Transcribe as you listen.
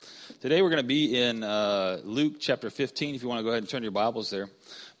Today we're going to be in Luke chapter 15, if you want to go ahead and turn your Bibles there.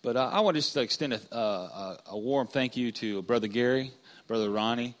 But I want to just extend a warm thank you to Brother Gary, Brother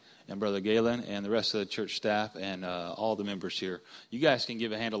Ronnie, and Brother Galen, and the rest of the church staff, and all the members here. You guys can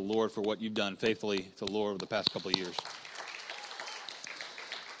give a hand to the Lord for what you've done faithfully to the Lord over the past couple of years.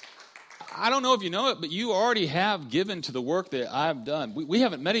 I don't know if you know it, but you already have given to the work that I've done. We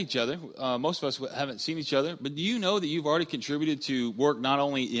haven't met each other. Most of us haven't seen each other. But do you know that you've already contributed to work not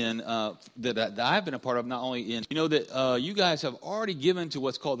only in that I've been a part of, not only in, you know that you guys have already given to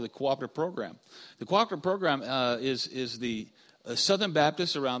what's called the cooperative program. The cooperative program is the Southern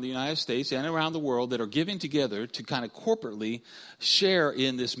Baptists around the United States and around the world that are giving together to kind of corporately share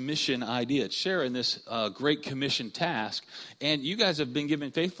in this mission idea, share in this Great Commission task. And you guys have been giving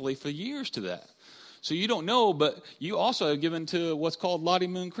faithfully for years to that. So you don't know, but you also have given to what's called Lottie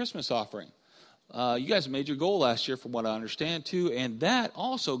Moon Christmas Offering. You guys made your goal last year from what I understand too, and that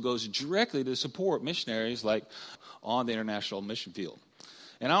also goes directly to support missionaries like on the international mission field.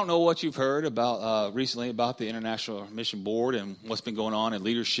 And I don't know what you've heard about recently about the International Mission Board and what's been going on in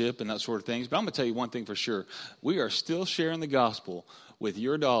leadership and that sort of things. But I'm going to tell you one thing for sure. We are still sharing the gospel with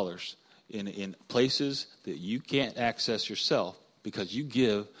your dollars in places that you can't access yourself because you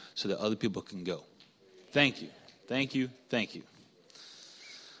give so that other people can go. Thank you. Thank you. Thank you.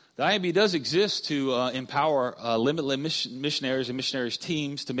 The IMB does exist to empower limitless missionaries and missionaries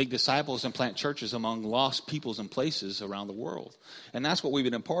teams to make disciples and plant churches among lost peoples and places around the world. And that's what we've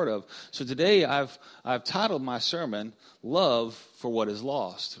been a part of. So today I've titled my sermon, Love for What is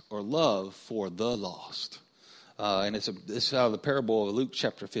Lost, or Love for the Lost. And it's out of the parable of Luke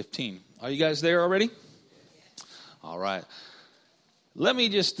chapter 15. Are you guys there already? All right. Let me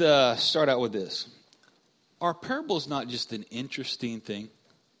just start out with this. Are parables not just an interesting thing?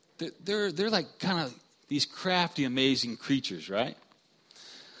 They're like kind of these crafty, amazing creatures, right?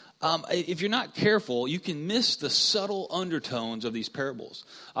 If you're not careful, you can miss the subtle undertones of these parables.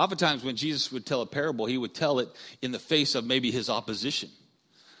 Oftentimes when Jesus would tell a parable, he would tell it in the face of maybe his opposition.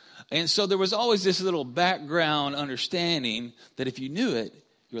 And so there was always this little background understanding that if you knew it,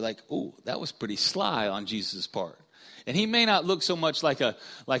 you were like, oh, that was pretty sly on Jesus' part. And he may not look so much like a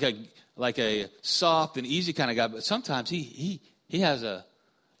soft and easy kind of guy, but sometimes he has a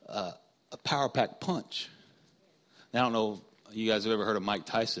power-packed punch. Now, I don't know if you guys have ever heard of Mike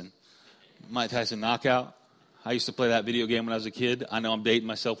Tyson. Mike Tyson Knockout. I used to play that video game when I was a kid. I know I'm dating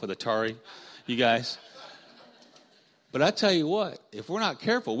myself with Atari, you guys. But I tell you what, if we're not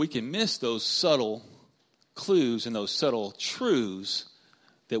careful, we can miss those subtle clues and those subtle truths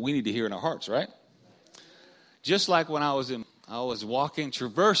that we need to hear in our hearts, right? Just like when I was walking,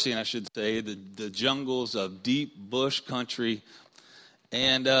 traversing, I should say, the jungles of deep bush country.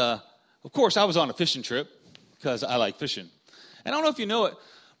 And, of course, I was on a fishing trip because I like fishing. And I don't know if you know it,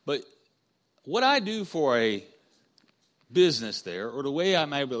 but what I do for a business there, or the way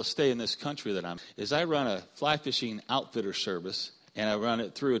I'm able to stay in this country that I'm, is I run a fly fishing outfitter service, and I run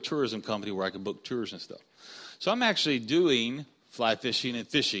it through a tourism company where I can book tours and stuff. So I'm actually doing fly fishing and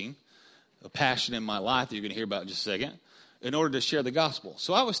fishing, a passion in my life that you're going to hear about in just a second, in order to share the gospel.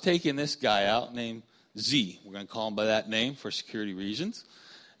 So I was taking this guy out named Z. We're going to call him by that name for security reasons.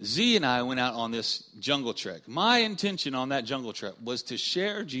 Z and I went out on this jungle trek. My intention on that jungle trek was to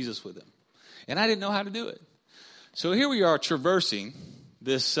share Jesus with him. And I didn't know how to do it. So here we are traversing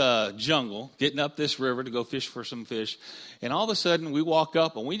this jungle, getting up this river to go fish for some fish. And all of a sudden we walk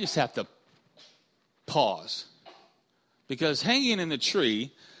up and we just have to pause. Because hanging in the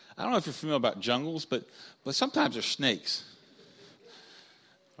tree, I don't know if you're familiar about jungles, but sometimes there's snakes.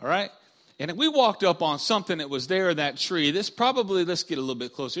 All right? And we walked up on something that was there in that tree. Let's get a little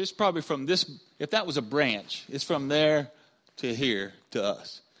bit closer. It's probably from this, if that was a branch, it's from there to here to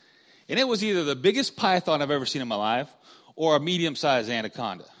us. And it was either the biggest python I've ever seen in my life or a medium-sized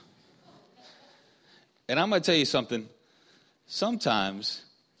anaconda. And I'm going to tell you something. Sometimes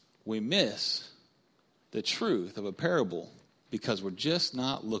we miss the truth of a parable because we're just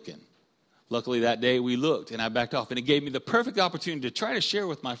not looking. Luckily, that day we looked, and I backed off. And it gave me the perfect opportunity to try to share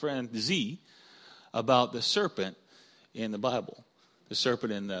with my friend Z about the serpent in the Bible. The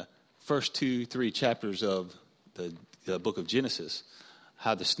serpent in the first 2-3 chapters of the book of Genesis.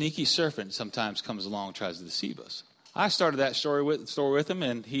 How the sneaky serpent sometimes comes along and tries to deceive us. I started that story with him,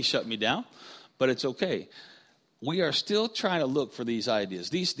 and he shut me down. But it's okay. We are still trying to look for these ideas,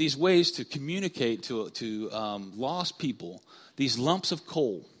 these ways to communicate to lost people, these lumps of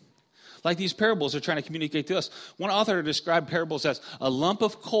coal. Like these parables are trying to communicate to us. One author described parables as a lump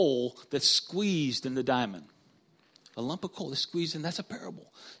of coal that's squeezed in the diamond. A lump of coal that's squeezed in, that's a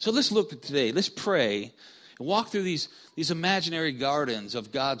parable. So let's look at today. Let's pray. and walk through these imaginary gardens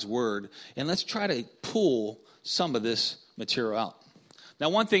of God's Word, and let's try to pull some of this material out. Now,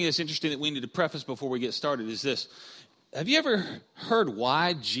 one thing that's interesting that we need to preface before we get started is this. Have you ever heard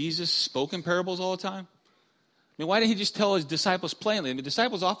why Jesus spoke in parables all the time? I mean, why didn't he just tell his disciples plainly? I mean,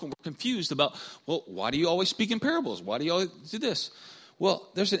 disciples often were confused about, well, why do you always speak in parables? Why do you always do this? Well,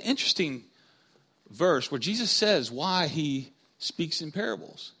 there's an interesting verse where Jesus says why he speaks in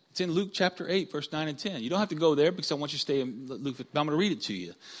parables. It's in Luke chapter 8, verse 9 and 10. You don't have to go there because I want you to stay in Luke, but I'm going to read it to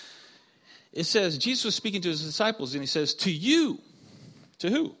you. It says, Jesus was speaking to his disciples, and he says, to you, to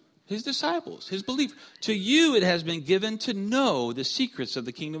who? His disciples, his believers. To you it has been given to know the secrets of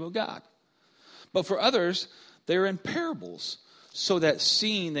the kingdom of God. But for others, they are in parables, so that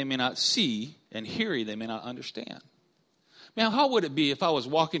seeing they may not see, and hearing they may not understand. Now, how would it be if I was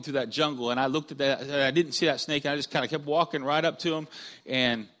walking through that jungle and I looked at that, and I didn't see that snake, and I just kind of kept walking right up to him,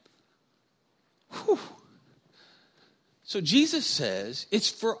 and whew. So Jesus says it's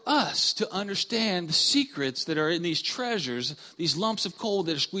for us to understand the secrets that are in these treasures, these lumps of coal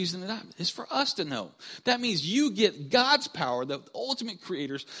that are squeezed in the diamond. It's for us to know. That means you get God's power, the ultimate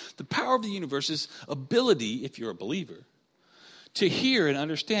creators, the power of the universe's ability, if you're a believer, to hear and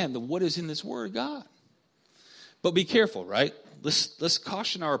understand what is in this Word of God. But be careful, right? Let's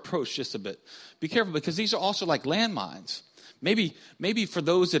caution our approach just a bit. Be careful, because these are also like landmines. Maybe for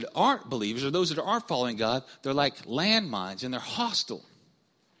those that aren't believers or those that aren't following God, they're like landmines and they're hostile.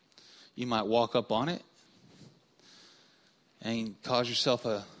 You might walk up on it and cause yourself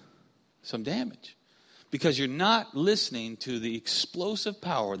some damage because you're not listening to the explosive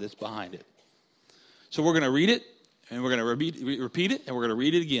power that's behind it. So we're going to read it, and we're going to repeat it, and we're going to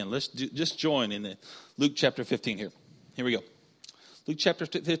read it again. Let's just join in the Luke chapter 15 here. Here we go. Luke chapter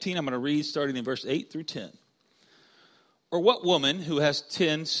 15, I'm going to read starting in verse 8 through 10. Or what woman who has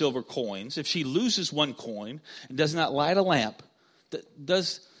 10 silver coins, if she loses one coin and does not light a lamp,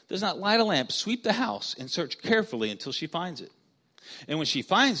 sweep the house and search carefully until she finds it? And when she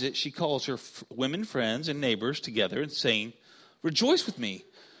finds it, she calls her women friends and neighbors together and saying, rejoice with me,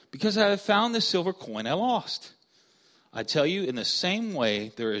 because I have found the silver coin I lost. I tell you, in the same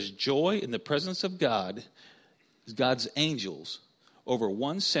way, there is joy in the presence of God, God's angels, over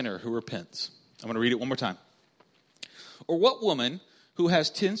one sinner who repents. I'm going to read it one more time. Or what woman who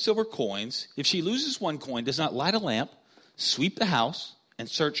has 10 silver coins, if she loses one coin, does not light a lamp, sweep the house, and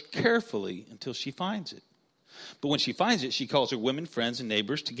search carefully until she finds it? But when she finds it, she calls her women, friends, and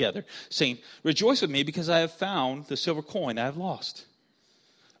neighbors together, saying, rejoice with me, because I have found the silver coin I have lost.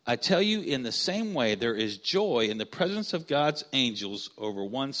 I tell you, in the same way, there is joy in the presence of God's angels over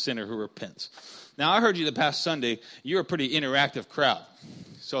one sinner who repents. Now, I heard you the past Sunday. You're a pretty interactive crowd.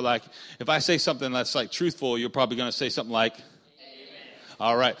 So, like, if I say something that's, like, truthful, you're probably going to say something like, amen.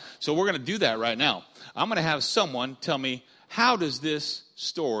 All right. So we're going to do that right now. I'm going to have someone tell me, how does this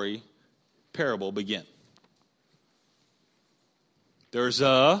story, parable, begin? There's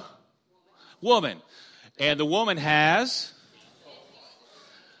a woman. And the woman has...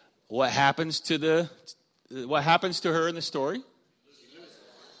 What happens to her in the story?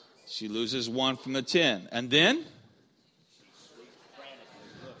 She loses one from the 10. And then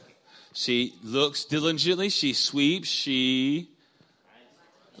she looks diligently, she sweeps, she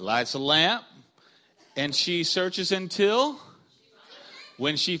lights a lamp, and she searches until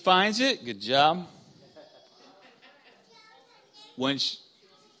when she finds it. Good job.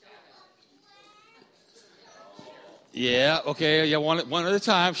 Yeah, okay, yeah, one at a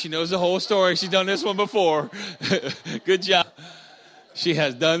time. She knows the whole story. She's done this one before. Good job. She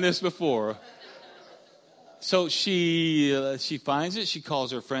has done this before. So she finds it. She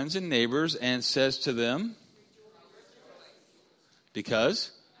calls her friends and neighbors and says to them,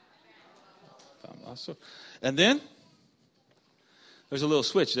 because? And then there's a little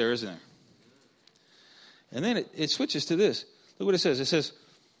switch there, isn't there? And then it switches to this. Look what it says. It says,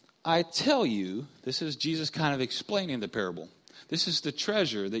 I tell you, this is Jesus kind of explaining the parable. This is the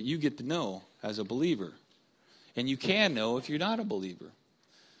treasure that you get to know as a believer. And you can know if you're not a believer.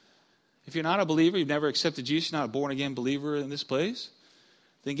 If you're not a believer, you've never accepted Jesus, you're not a born-again believer in this place,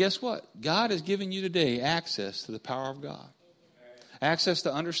 then guess what? God has given you today access to the power of God. Access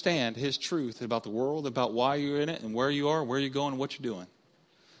to understand His truth about the world, about why you're in it, and where you are, where you're going, and what you're doing.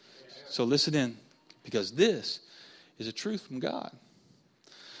 So listen in, because this is a truth from God.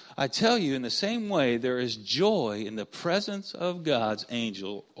 I tell you, in the same way, there is joy in the presence of God's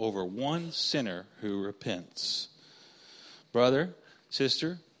angel over one sinner who repents. Brother,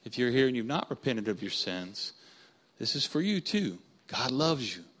 sister, if you're here and you've not repented of your sins, this is for you too. God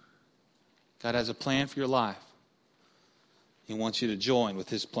loves you. God has a plan for your life. He wants you to join with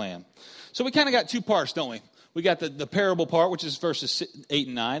His plan. So we kind of got two parts, don't we? We got the parable part, which is verses 8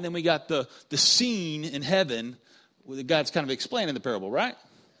 and 9. Then we got the scene in heaven where God's kind of explaining the parable, right?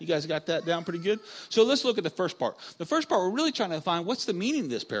 You guys got that down pretty good? So let's look at the first part. The first part, we're really trying to find what's the meaning of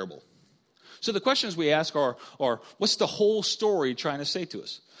this parable. So the questions we ask are what's the whole story trying to say to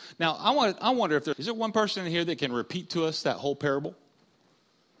us? Now, I wonder if is there one person in here that can repeat to us that whole parable?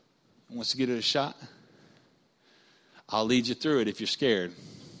 Wants to give it a shot? I'll lead you through it if you're scared.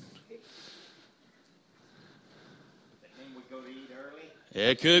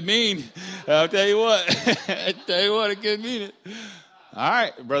 It could mean. I'll tell you what. It could mean it. All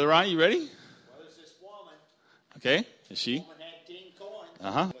right, Brother Ron, you ready? Well, there's this woman. Okay, is she? The woman had 10 coins.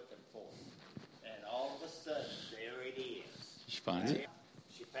 Uh-huh. Looking for it. And all of a sudden, there it is. She finds it.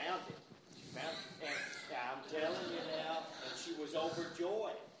 She found it. And I'm telling you now, and she was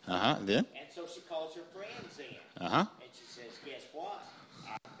overjoyed. Uh-huh, then? And so she calls her friends in. Uh-huh. And she says, guess what?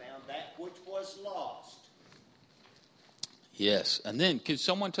 I found that which was lost. Yes. And then, could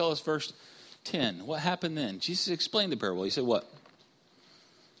someone tell us verse 10? What happened then? Jesus explained the parable. He said what?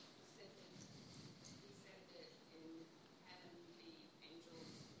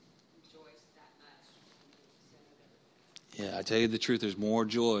 Yeah, I tell you the truth, there's more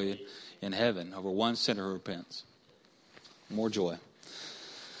joy in heaven over one sinner who repents. More joy.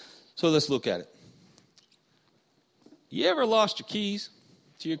 So let's look at it. You ever lost your keys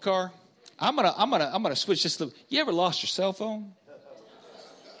to your car? I'm gonna switch this. You ever lost your cell phone?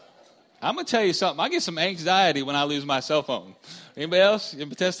 I'm gonna tell you something. I get some anxiety when I lose my cell phone. Anybody else? You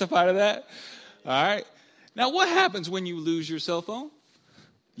can testify to that? All right. Now, what happens when you lose your cell phone?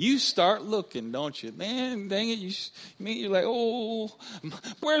 You start looking, don't you? Man, dang it! You're like, oh,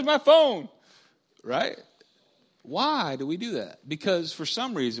 where's my phone? Right? Why do we do that? Because for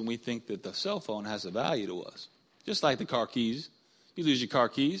some reason we think that the cell phone has a value to us, just like the car keys. You lose your car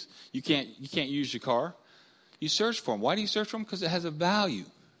keys, you can't use your car. You search for them. Why do you search for them? Because it has a value,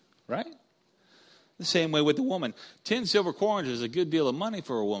 right? The same way with the woman. 10 silver coins is a good deal of money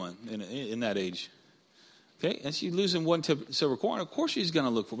for a woman in that age. Okay, and she's losing one silver coin. Of course she's going to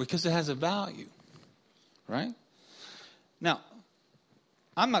look for it because it has a value, right? Now,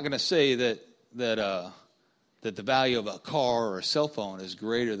 I'm not going to say that the value of a car or a cell phone is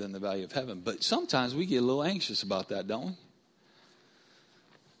greater than the value of heaven, but sometimes we get a little anxious about that, don't we?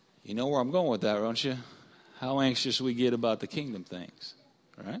 You know where I'm going with that, don't you? How anxious we get about the kingdom things,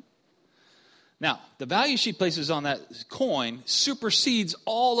 right? Now, the value she places on that coin supersedes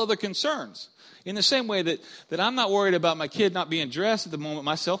all other concerns. In the same way that I'm not worried about my kid not being dressed at the moment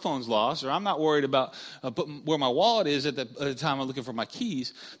my cell phone's lost, or I'm not worried about where my wallet is at the time I'm looking for my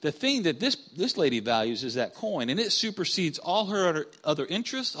keys, the thing that this lady values is that coin, and it supersedes all her other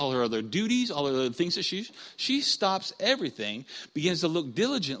interests, all her other duties, all her other things that she stops everything, begins to look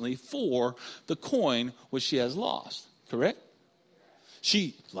diligently for the coin which she has lost, correct?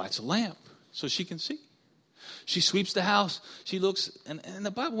 She lights a lamp so she can see. She sweeps the house. She looks, and in the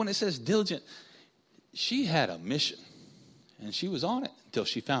Bible, when it says diligent, she had a mission, and she was on it until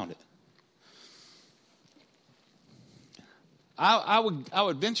she found it. I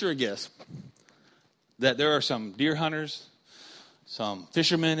would venture a guess that there are some deer hunters, some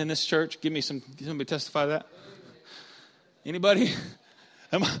fishermen in this church. Somebody testify to that. Anybody?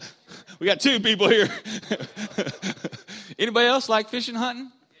 We got 2 people here. Anybody else like fishing, hunting?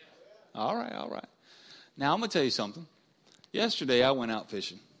 All right. Now, I'm going to tell you something. Yesterday, I went out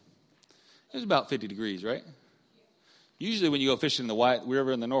fishing. It was about 50 degrees, right? Usually when you go fishing in the White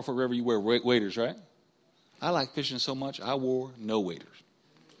River, in the Norfolk River, you wear waders, right? I like fishing so much, I wore no waders.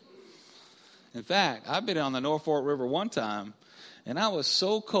 In fact, I've been on the Norfolk River one time, and I was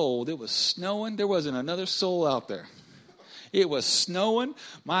so cold, it was snowing. There wasn't another soul out there. It was snowing.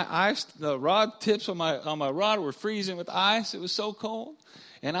 The rod tips on my rod were freezing with ice. It was so cold.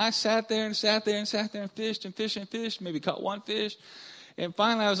 And I sat there and fished, maybe caught one fish. And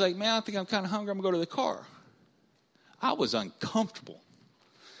finally I was like, man, I think I'm kind of hungry. I'm going to go to the car. I was uncomfortable.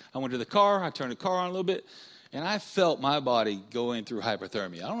 I went to the car. I turned the car on a little bit. And I felt my body going through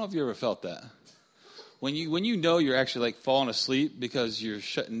hypothermia. I don't know if you ever felt that. When you know you're actually like falling asleep because you're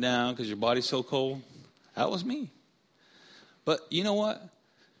shutting down because your body's so cold. That was me. But you know what?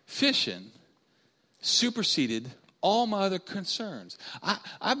 Fishing superseded all my other concerns.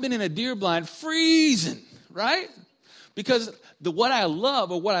 I've been in a deer blind freezing, right? Because what I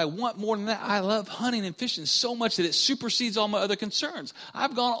love or what I want more than that, I love hunting and fishing so much that it supersedes all my other concerns.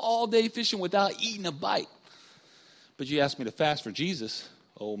 I've gone all day fishing without eating a bite. But you asked me to fast for Jesus.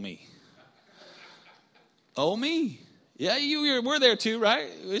 Oh, me. Oh, me. Yeah, we're there too, right?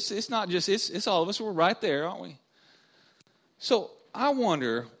 It's not just, it's all of us. We're right there, aren't we? So I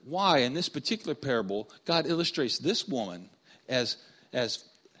wonder why in this particular parable God illustrates this woman as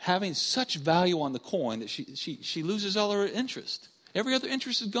having such value on the coin that she loses all her interest. Every other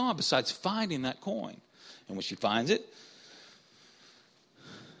interest is gone besides finding that coin. And when she finds it,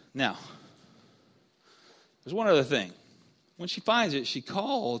 now, there's one other thing. When she finds it, she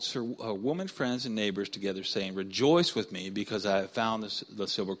calls her woman friends and neighbors together saying, "Rejoice with me because I have found the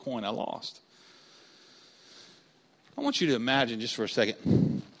silver coin I lost." I want you to imagine just for a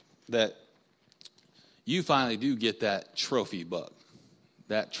second that you finally do get that trophy bug,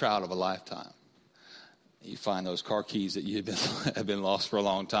 that trout of a lifetime. You find those car keys that you have been lost for a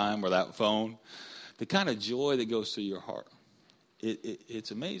long time, or that phone. The kind of joy that goes through your heart.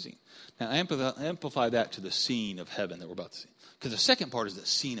 It's amazing. Now, amplify that to the scene of heaven that we're about to see. Because the second part is the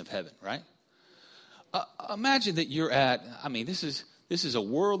scene of heaven, right? Imagine that you're at, this is a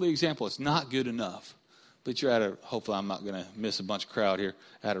worldly example. It's not good enough. But you're hopefully I'm not going to miss a bunch of crowd here,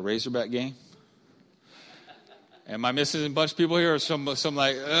 at a Razorback game. Am I missing a bunch of people here, or some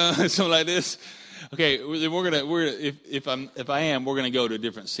like this? Okay, if I am, we're gonna go to a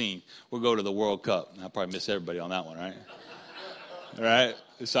different scene. We'll go to the World Cup. I'll probably miss everybody on that one, right? All right,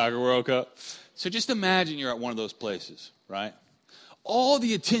 the Soccer World Cup. So just imagine you're at one of those places, right? All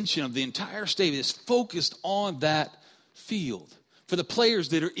the attention of the entire stadium is focused on that field for the players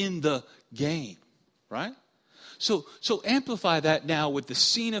that are in the game, right? So amplify that now with the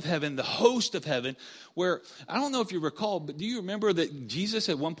scene of heaven, the host of heaven, where, I don't know if you recall, but do you remember that Jesus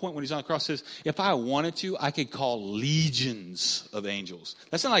at one point when he's on the cross says, if I wanted to, I could call legions of angels.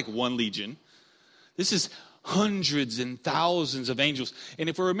 That's not like one legion. This is hundreds and thousands of angels. And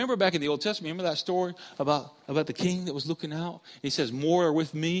if we remember back in the Old Testament, remember that story about the king that was looking out? He says, more are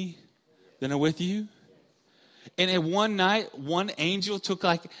with me than are with you. And in one night, one angel took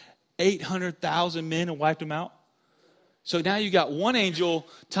like 800,000 men and wiped them out. So now you got one angel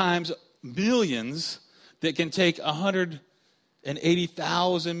times millions that can take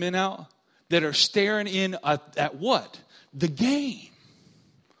 180,000 men out that are staring in at what? The game.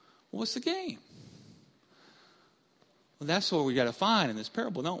 What's the game? Well, that's what we got to find in this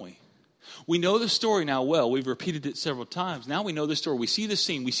parable, don't we? We know the story now well. We've repeated it several times. Now we know the story. We see the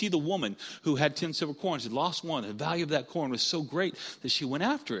scene. We see the woman who had 10 silver coins, had lost one. The value of that coin was so great that she went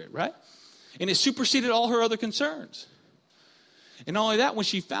after it, right? And it superseded all her other concerns. And not only that, when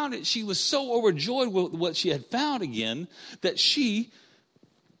she found it, she was so overjoyed with what she had found again that she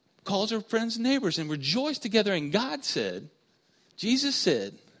calls her friends and neighbors and rejoiced together. And God said, Jesus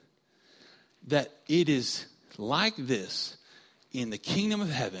said, that it is like this in the kingdom of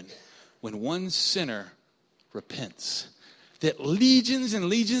heaven when one sinner repents. That legions and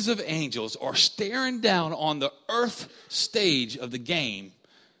legions of angels are staring down on the earth stage of the game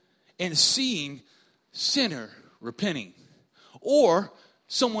and seeing sinner repenting. Or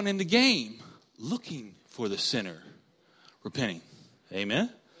someone in the game looking for the sinner repenting.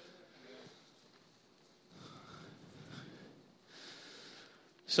 Amen?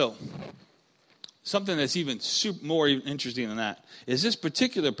 So, something that's even more interesting than that is this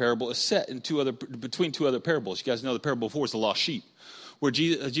particular parable is set in between two other parables. You guys know the parable before is the lost sheep, where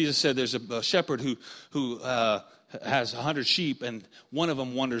Jesus said there's a shepherd who has 100 sheep and one of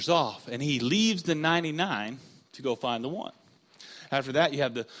them wanders off, and he leaves the 99 to go find the one. After that, you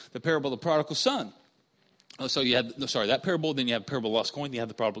have the parable of the prodigal son. So you have, that parable, then you have the parable of the lost coin, then you have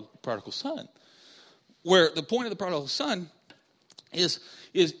the prodigal son. Where the point of the prodigal son is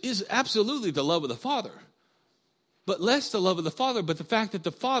absolutely the love of the father. But less the love of the father, but the fact that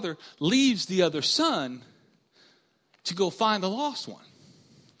the father leaves the other son to go find the lost one.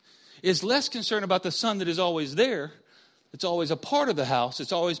 Is less concerned about the son that is always there. It's always a part of the house.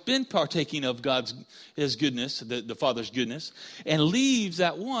 It's always been partaking of his goodness, the Father's goodness, and leaves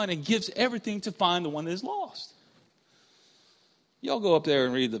that one and gives everything to find the one that is lost. Y'all go up there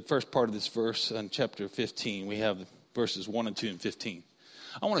and read the first part of this verse in chapter 15. We have verses 1 and 2 and 15.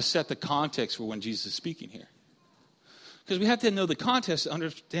 I want to set the context for when Jesus is speaking here. Because we have to know the context to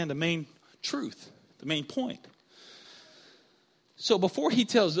understand the main truth, the main point. So before he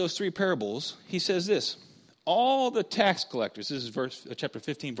tells those three parables, he says this. All the tax collectors, this is chapter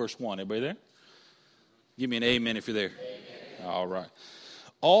 15, verse 1. Everybody there? Give me an amen if you're there. Amen. All right.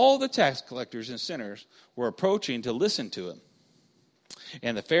 All the tax collectors and sinners were approaching to listen to him.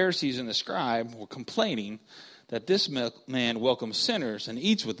 And the Pharisees and the scribe were complaining that this man welcomes sinners and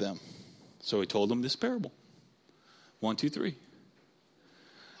eats with them. So he told them this parable. 1, 2, 3.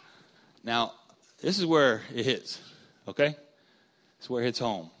 Now, this is where it hits, okay? It's where it hits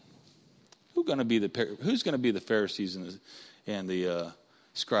home. Who's going to be the Pharisees and the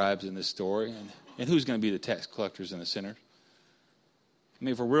scribes in this story? And who's going to be the tax collectors and the sinners? I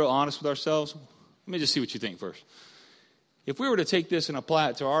mean, if we're real honest with ourselves, let me just see what you think first. If we were to take this and apply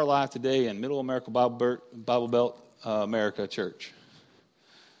it to our life today in Middle America, Bible Belt, America church,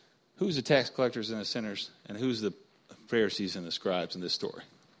 who's the tax collectors and the sinners, and who's the Pharisees and the scribes in this story?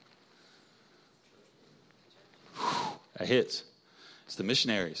 Whew, that hits. It's the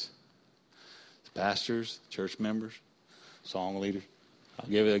missionaries, it's the pastors, church members, song leaders. I'll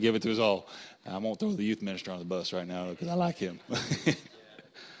give it to us all. I won't throw the youth minister on the bus right now because I like him.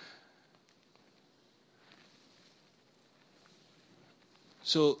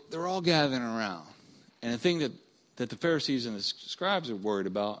 So they're all gathering around. And the thing that the Pharisees and the scribes are worried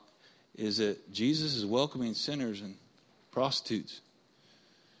about is that Jesus is welcoming sinners and prostitutes.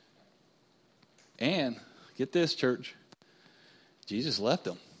 And, get this, church, Jesus left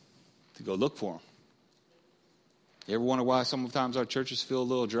them to go look for them. You ever wonder why sometimes our churches feel a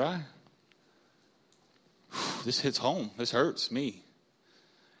little dry? This hits home. This hurts me.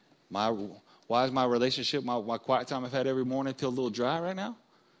 Why is my relationship, my quiet time I've had every morning feel a little dry right now?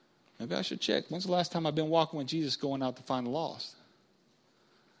 Maybe I should check. When's the last time I've been walking with Jesus going out to find the lost?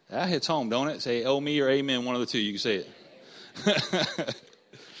 That hits home, don't it? Say, oh, me or amen, one of the two. You can say it.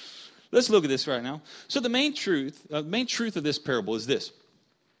 Let's look at this right now. So the main truth of this parable is this.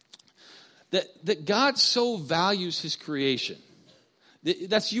 That God so values his creation.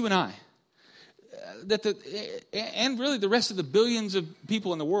 That's you and I. And really the rest of the billions of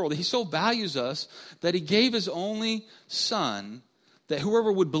people in the world. He so values us that he gave his only son that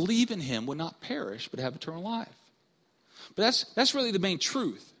whoever would believe in him would not perish but have eternal life. But that's really the main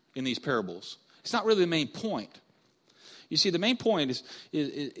truth in these parables. It's not really the main point. You see, the main point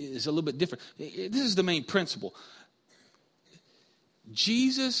is a little bit different. This is the main principle.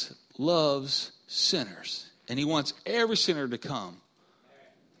 Jesus loves sinners, and he wants every sinner to come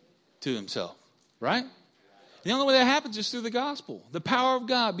to himself, right? The only way that happens is through the gospel. The power of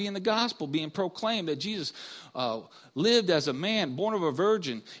God being the gospel, being proclaimed that Jesus lived as a man, born of a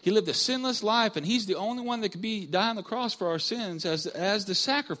virgin. He lived a sinless life, and he's the only one that could die on the cross for our sins as the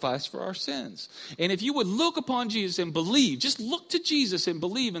sacrifice for our sins. And if you would look upon Jesus and believe, just look to Jesus and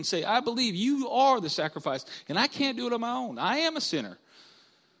believe and say, I believe you are the sacrifice, and I can't do it on my own. I am a sinner.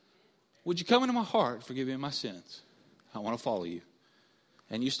 Would you come into my heart, forgive me my sins? I want to follow you.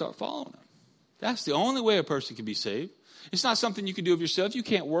 And you start following him. That's the only way a person can be saved. It's not something you can do of yourself. You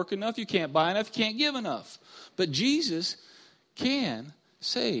can't work enough. You can't buy enough. You can't give enough. But Jesus can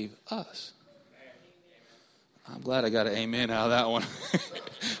save us. I'm glad I got an amen out of that one.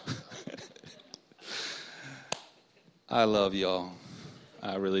 I love y'all.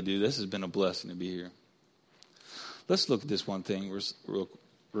 I really do. This has been a blessing to be here. Let's look at this one thing real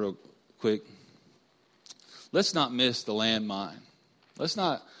quick. Let's not miss the landmine. Let's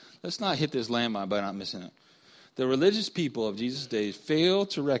not hit this landmine by not missing it. The religious people of Jesus' days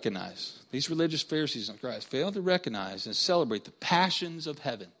failed to recognize, these religious Pharisees and Christ failed to recognize and celebrate the passions of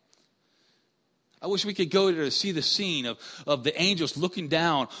heaven. I wish we could go there to see the scene of the angels looking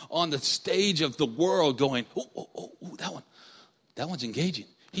down on the stage of the world going, oh, that one's engaging.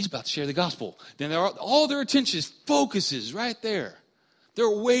 He's about to share the gospel. Then all their attention focuses right there. They're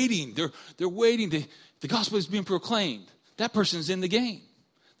waiting. They're waiting. The gospel is being proclaimed. That person's in the game.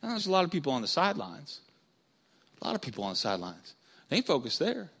 Now, there's a lot of people on the sidelines. They ain't focused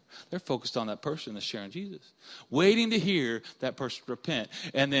there. They're focused on that person that's sharing Jesus. Waiting to hear that person repent.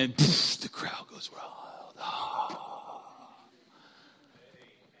 And then the crowd goes wild. Oh.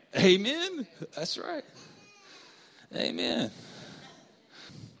 Amen. That's right. Amen.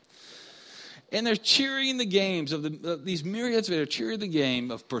 And they're cheering the games of these myriads that are cheering the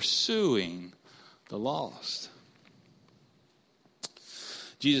game of pursuing the lost.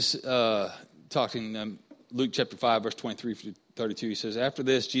 Jesus talked in Luke chapter 5, verse 23 through 32. He says, after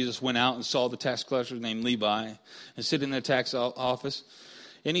this, Jesus went out and saw the tax collector named Levi and sitting in the tax office.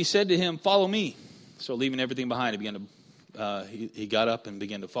 And he said to him, follow me. So leaving everything behind, he got up and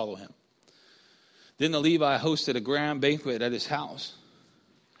began to follow him. Then the Levi hosted a grand banquet at his house.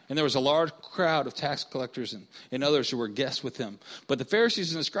 And there was a large crowd of tax collectors and others who were guests with him. But the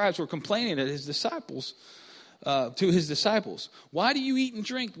Pharisees and the scribes were complaining at his disciples, why do you eat and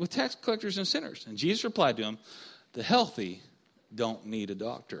drink with tax collectors and sinners? And Jesus replied to him, the healthy don't need a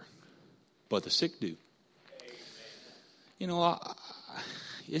doctor, but the sick do. Amen. You know,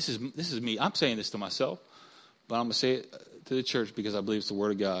 this is me. I'm saying this to myself, but I'm going to say it to the church because I believe it's the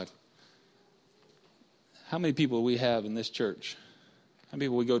word of God. How many people do we have in this church? How many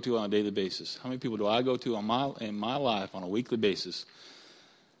people we go to on a daily basis? How many people do I go to in my life on a weekly basis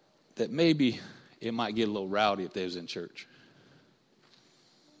that maybe it might get a little rowdy if they was in church?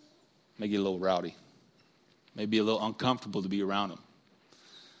 May get a little rowdy. Maybe a little uncomfortable to be around them.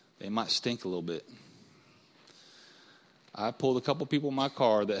 they might stink a little bit. I pulled a couple people in my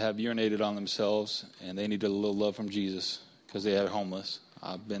car that have urinated on themselves, and they needed a little love from Jesus because they are homeless.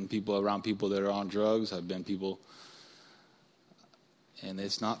 I've been around people that are on drugs. I've been people, and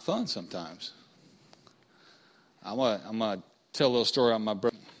it's not fun sometimes. I'm gonna tell a little story on my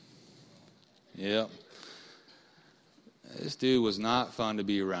brother. Yep. This dude was not fun to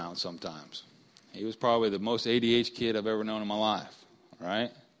be around sometimes. He was probably the most ADHD kid I've ever known in my life,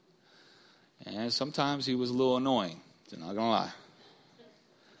 right? And sometimes he was a little annoying, I'm not going to lie.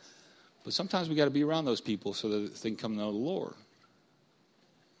 But sometimes we got to be around those people so that they can come to know the Lord.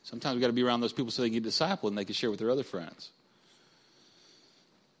 Sometimes we got to be around those people so they can get discipled and they can share with their other friends.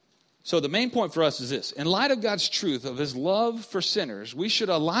 So the main point for us is this. In light of God's truth of his love for sinners, we should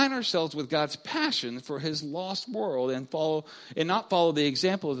align ourselves with God's passion for his lost world and not follow the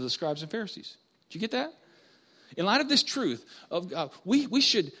example of the scribes and Pharisees. Did you get that? In light of this truth of God, we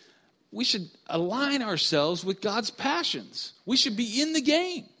should align ourselves with God's passions. We should be in the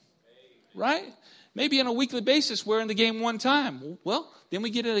game, right? Maybe on a weekly basis, we're in the game one time. Well, then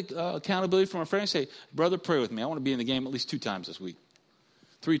we get accountability from our friend and say, brother, pray with me. I want to be in the game at least 2 times this week.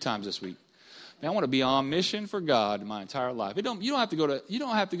 3 times this week. Man, I want to be on mission for God my entire life. You don't have to go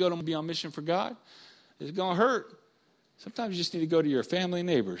to be on mission for God. It's going to hurt. Sometimes you just need to go to your family and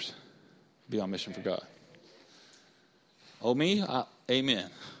neighbors. Be on mission for God. Oh, me? Amen.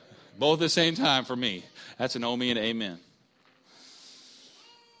 Both at the same time for me. That's an oh, me and an amen.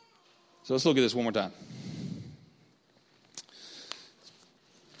 So let's look at this one more time.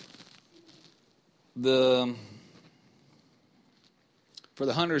 For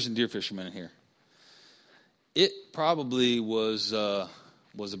the hunters and deer fishermen in here, it probably was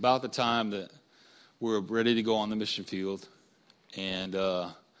about the time that we were ready to go on the mission field, and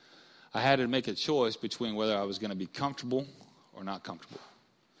I had to make a choice between whether I was going to be comfortable or not comfortable.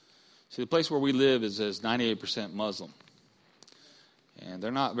 See, the place where we live is 98% Muslim, and they're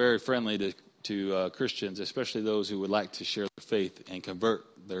not very friendly to Christians, especially those who would like to share their faith and convert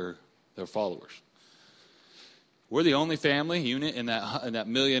their followers. We're the only family unit in that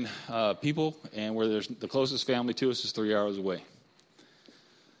million people, and the closest family to us is 3 hours away.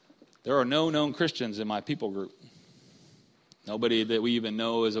 There are no known Christians in my people group. Nobody that we even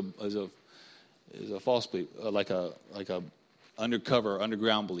know is a false believer, like a undercover,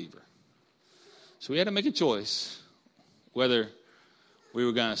 underground believer. So we had to make a choice whether we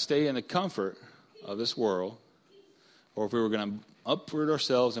were going to stay in the comfort of this world, or if we were going to uproot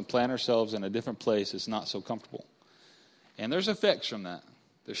ourselves and plant ourselves in a different place that's not so comfortable. And there's effects from that.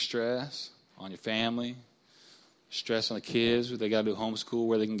 There's stress on your family, stress on the kids, they got to do homeschool,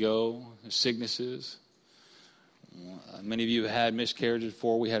 where they can go, there's sicknesses. Many of you have had miscarriages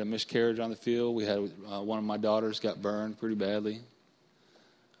before. We had a miscarriage on the field. We had one of my daughters got burned pretty badly.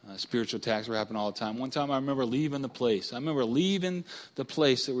 Spiritual attacks were happening all the time. One time I remember leaving the place. that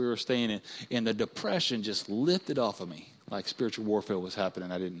we were staying in, and the depression just lifted off of me like spiritual warfare was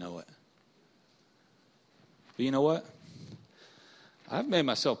happening. I didn't know it. But you know what? I've made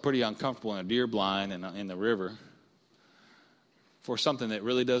myself pretty uncomfortable in a deer blind and in the river for something that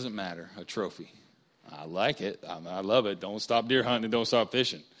really doesn't matter, a trophy. I like it. I love it. Don't stop deer hunting. Don't stop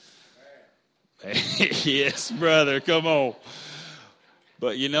fishing. Yes, brother. Come on.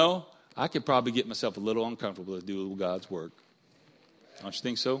 But, I could probably get myself a little uncomfortable to do God's work. Don't you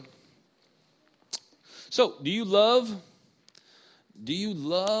think so? So, do you love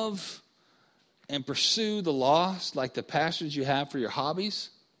and pursue the lost like the passions you have for your hobbies,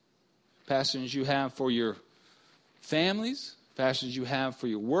 passions you have for your families, passions you have for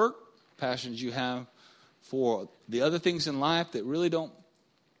your work, passions you have for the other things in life that really don't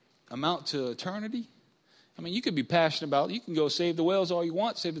amount to eternity? I mean, you could be passionate about it. You can go save the whales all you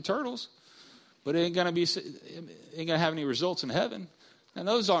want, save the turtles, but it ain't gonna have any results in heaven. And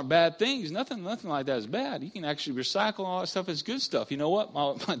those aren't bad things. Nothing like that is bad. You can actually recycle all that stuff as good stuff. You know what?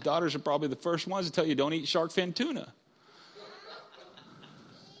 My daughters are probably the first ones to tell you don't eat shark fin tuna.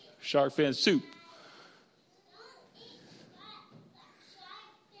 Shark fin soup.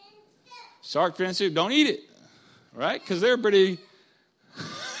 Shark fin soup, don't eat it. Right? Because they're pretty...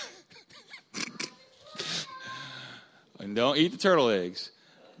 And don't eat the turtle eggs.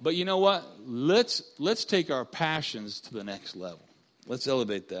 But you know what? Let's take our passions to the next level. Let's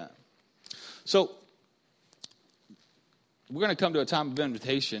elevate that. So we're going to come to a time of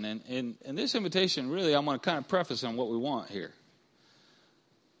invitation. And this invitation, really, I'm going to kind of preface on what we want here.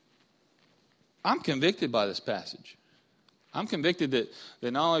 I'm convicted by this passage. I'm convicted that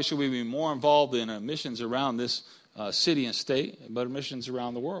not only should we be more involved in missions around this city and state, but missions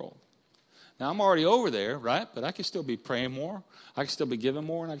around the world. Now, I'm already over there, right? But I can still be praying more. I can still be giving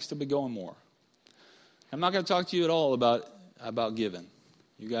more, and I can still be going more. I'm not going to talk to you at all about giving.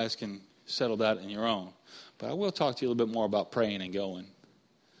 You guys can settle that in your own. But I will talk to you a little bit more about praying and going.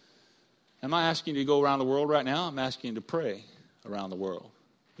 I'm not asking you to go around the world right now. I'm asking you to pray around the world,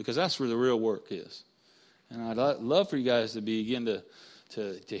 because that's where the real work is. And I'd love for you guys to begin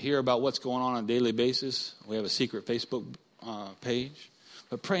to hear about what's going on a daily basis. We have a secret Facebook page.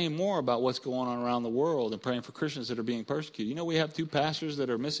 But praying more about what's going on around the world and praying for Christians that are being persecuted. You know, we have 2 pastors that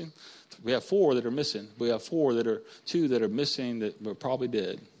are missing. We have 4 that are missing. We have 2 that are missing that are probably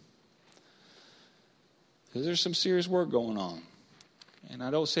dead. Because there's some serious work going on. And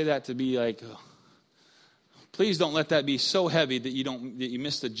I don't say that to be like, please don't let that be so heavy that you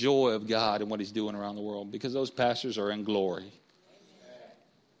miss the joy of God and what He's doing around the world, because those pastors are in glory.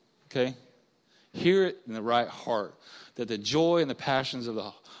 Okay? Hear it in the right heart, that the joy and the passions of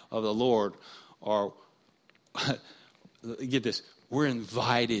the Lord are, get this, we're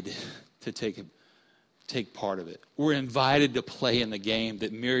invited to take part of it. We're invited to play in the game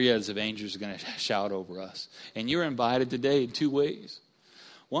that myriads of angels are going to shout over us. And you're invited today in 2 ways.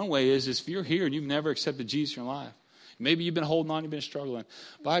 One way is if you're here and you've never accepted Jesus in your life. Maybe you've been holding on, you've been struggling.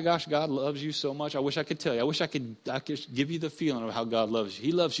 By gosh, God loves you so much. I wish I could tell you. I wish I could give you the feeling of how God loves you.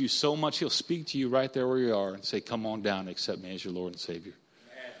 He loves you so much, He'll speak to you right there where you are and say, come on down and accept me as your Lord and Savior.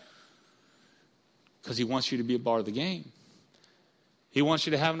 Because He wants you to be a part of the game. He wants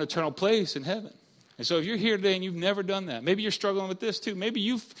you to have an eternal place in heaven. And so if you're here today and you've never done that, maybe you're struggling with this too. Maybe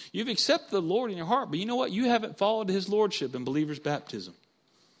you've accepted the Lord in your heart, but you know what? You haven't followed His Lordship in believer's baptism.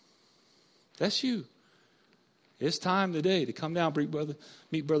 That's you. It's time today to come down,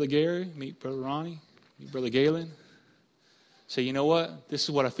 meet Brother Gary, meet Brother Ronnie, meet Brother Galen. Say, you know what? This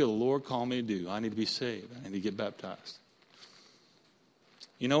is what I feel the Lord called me to do. I need to be saved. I need to get baptized.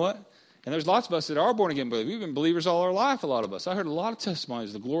 You know what? And there's lots of us that are born again believers. We've been believers all our life, a lot of us. I heard a lot of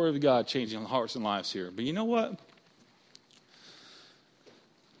testimonies of the glory of God changing hearts and lives here. But you know what?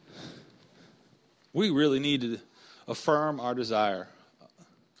 We really need to affirm our desire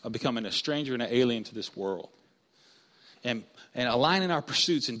of becoming a stranger and an alien to this world. And aligning our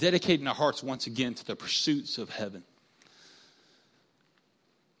pursuits and dedicating our hearts once again to the pursuits of heaven.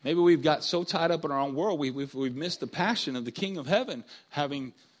 Maybe we've got so tied up in our own world, we've missed the passion of the King of Heaven,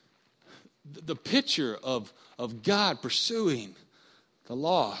 having the picture of God pursuing the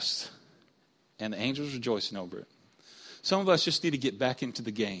lost and the angels rejoicing over it. Some of us just need to get back into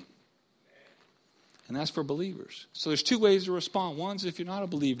the game. And that's for believers. So there's 2 ways to respond. One's if you're not a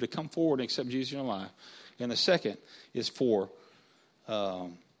believer, to come forward and accept Jesus in your life. And the second is for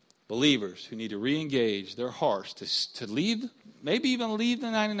believers who need to re-engage their hearts to leave, maybe even leave the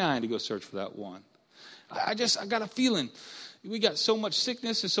 99 to go search for that one. I got a feeling we got so much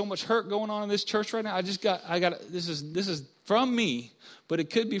sickness and so much hurt going on in this church right now. This is from me, but it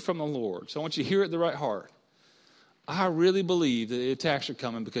could be from the Lord. So I want you to hear it in the right heart. I really believe that the attacks are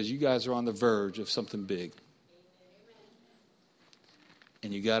coming because you guys are on the verge of something big.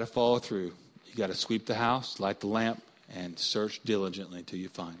 And you got to follow through. You got to sweep the house, light the lamp, and search diligently until you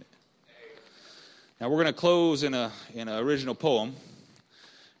find it. Now we're going to close in an original poem.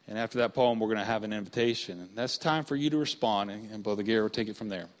 And after that poem, we're going to have an invitation. And that's time for you to respond, and Brother Gary will take it from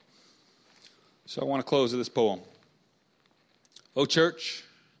there. So I want to close with this poem. Oh, church,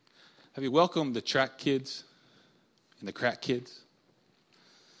 have you welcomed the track kids and the crack kids?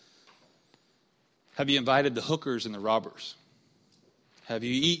 Have you invited the hookers and the robbers? Have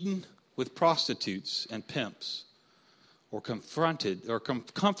you eaten with prostitutes and pimps, or comforted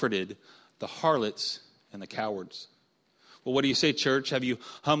the harlots and the cowards? Well, what do you say, church? Have you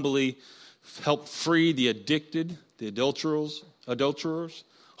humbly helped free the addicted, the adulterers,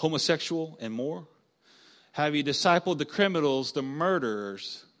 homosexual, and more? Have you discipled the criminals, the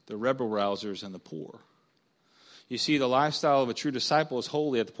murderers, the rebel rousers, and the poor? You see, the lifestyle of a true disciple is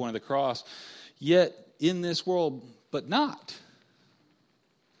holy at the point of the cross, yet in this world, but not,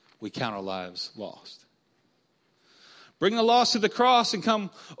 we count our lives lost. Bring the lost to the cross and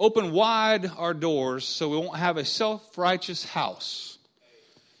come open wide our doors so we won't have a self-righteous house,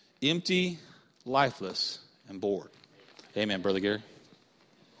 empty, lifeless, and bored. Amen, Brother Gary.